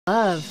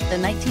Of the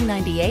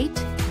 1998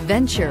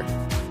 Venture.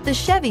 The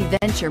Chevy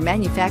Venture,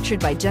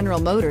 manufactured by General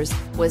Motors,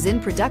 was in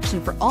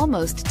production for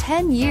almost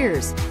 10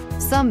 years.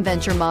 Some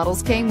Venture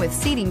models came with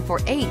seating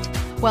for 8,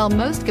 while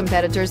most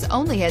competitors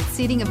only had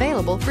seating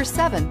available for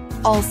 7.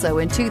 Also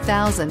in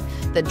 2000,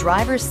 the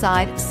driver's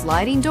side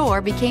sliding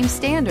door became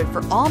standard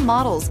for all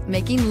models,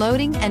 making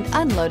loading and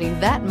unloading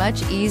that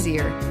much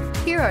easier.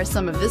 Here are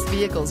some of this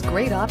vehicle's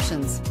great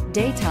options: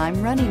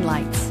 daytime running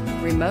lights,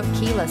 remote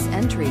keyless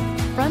entry,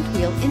 front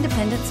wheel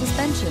independent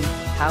suspension,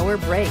 power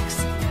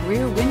brakes,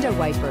 rear window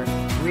wiper,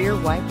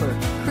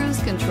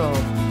 cruise control,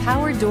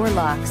 power door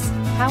locks,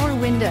 power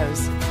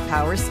windows,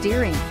 power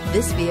steering.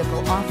 This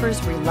vehicle offers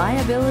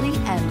reliability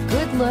and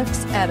good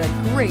looks at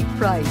a great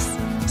price.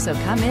 So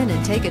come in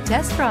and take a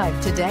test drive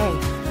today.